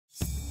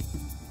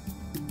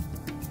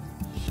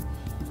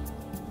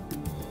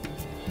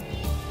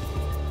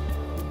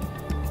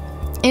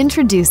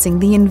Introducing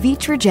the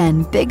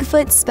Invitrogen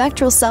Bigfoot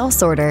Spectral Cell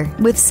Sorter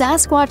with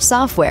Sasquatch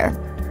Software,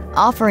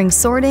 offering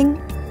sorting,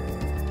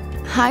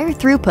 higher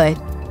throughput,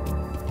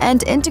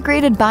 and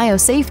integrated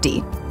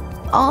biosafety,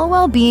 all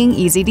while being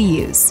easy to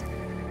use.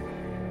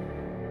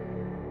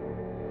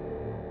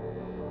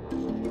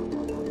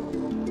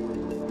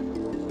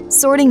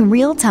 Sorting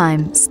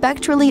real-time,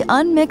 spectrally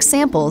unmixed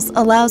samples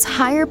allows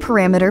higher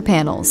parameter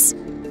panels.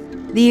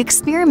 The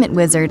Experiment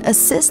Wizard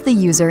assists the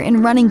user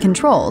in running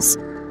controls,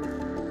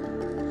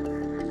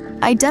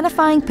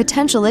 identifying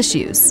potential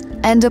issues,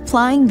 and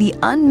applying the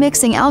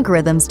unmixing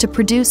algorithms to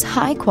produce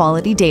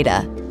high-quality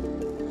data.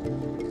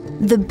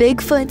 The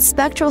Bigfoot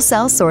Spectral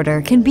Cell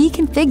Sorter can be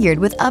configured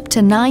with up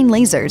to 9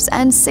 lasers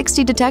and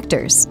 60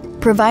 detectors,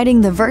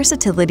 providing the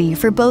versatility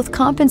for both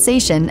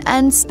compensation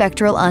and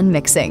spectral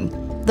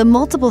unmixing. The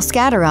multiple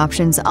scatter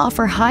options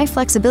offer high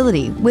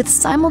flexibility with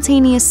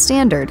simultaneous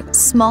standard,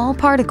 small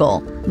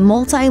particle,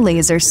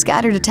 multi-laser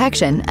scatter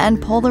detection,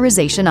 and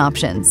polarization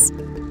options.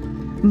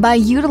 By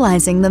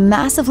utilizing the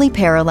massively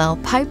parallel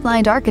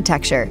pipelined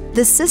architecture,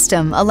 the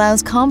system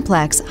allows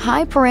complex,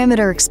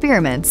 high-parameter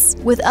experiments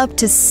with up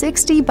to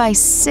 60 by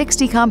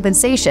 60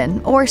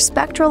 compensation or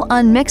spectral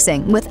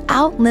unmixing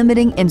without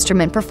limiting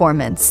instrument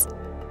performance.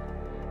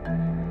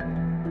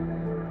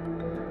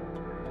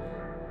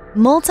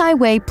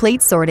 Multi-way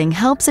plate sorting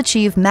helps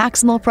achieve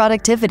maximal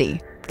productivity.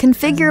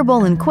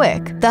 Configurable and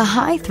quick, the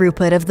high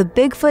throughput of the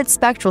Bigfoot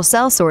Spectral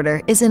Cell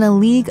Sorter is in a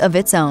league of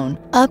its own,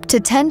 up to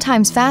 10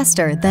 times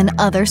faster than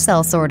other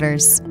cell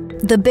sorters.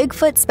 The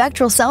Bigfoot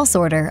Spectral Cell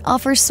Sorter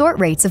offers sort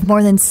rates of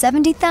more than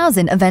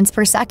 70,000 events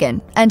per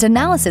second and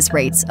analysis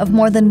rates of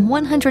more than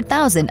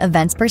 100,000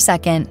 events per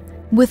second.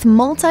 With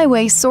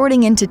multi-way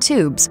sorting into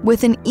tubes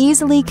with an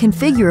easily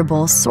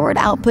configurable sort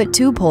output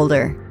tube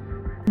holder.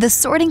 The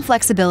sorting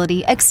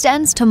flexibility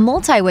extends to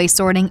multi-way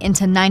sorting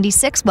into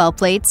 96 well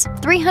plates,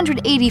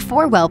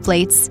 384 well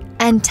plates,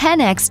 and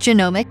 10x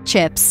genomic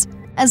chips,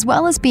 as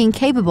well as being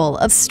capable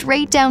of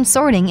straight-down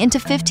sorting into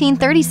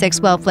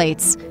 1536 well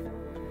plates.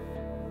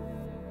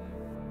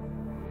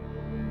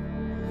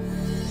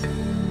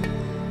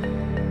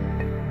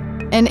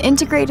 An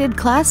integrated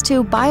Class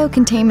II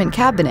biocontainment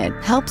cabinet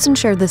helps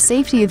ensure the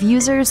safety of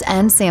users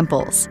and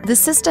samples. The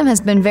system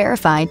has been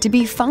verified to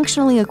be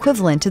functionally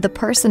equivalent to the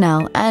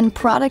personnel and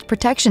product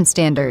protection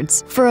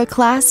standards for a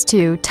Class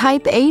II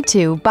Type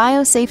A2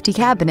 biosafety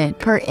cabinet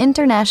per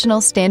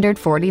International Standard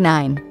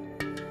 49.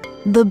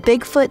 The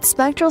Bigfoot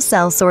Spectral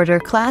Cell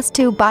Sorter Class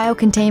II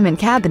biocontainment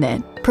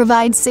cabinet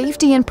provides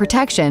safety and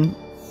protection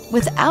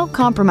without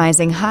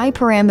compromising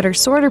high-parameter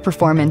sorter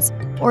performance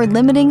or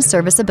limiting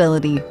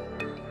serviceability.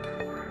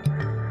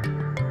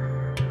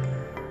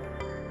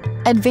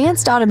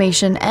 Advanced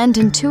automation and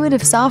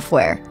intuitive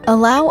software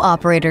allow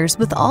operators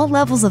with all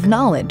levels of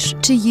knowledge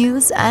to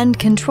use and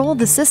control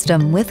the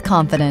system with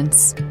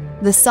confidence.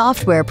 The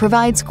software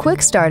provides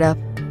quick startup,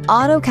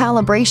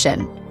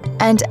 auto-calibration,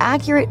 and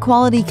accurate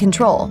quality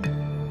control,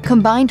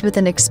 combined with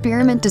an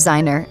experiment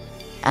designer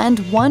and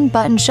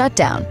one-button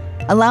shutdown,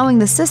 allowing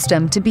the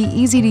system to be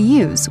easy to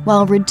use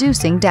while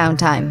reducing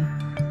downtime.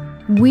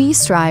 We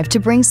strive to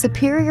bring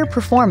superior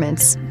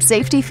performance,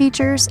 safety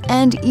features,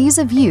 and ease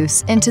of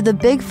use into the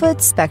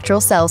Bigfoot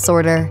Spectral Cell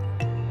Sorter.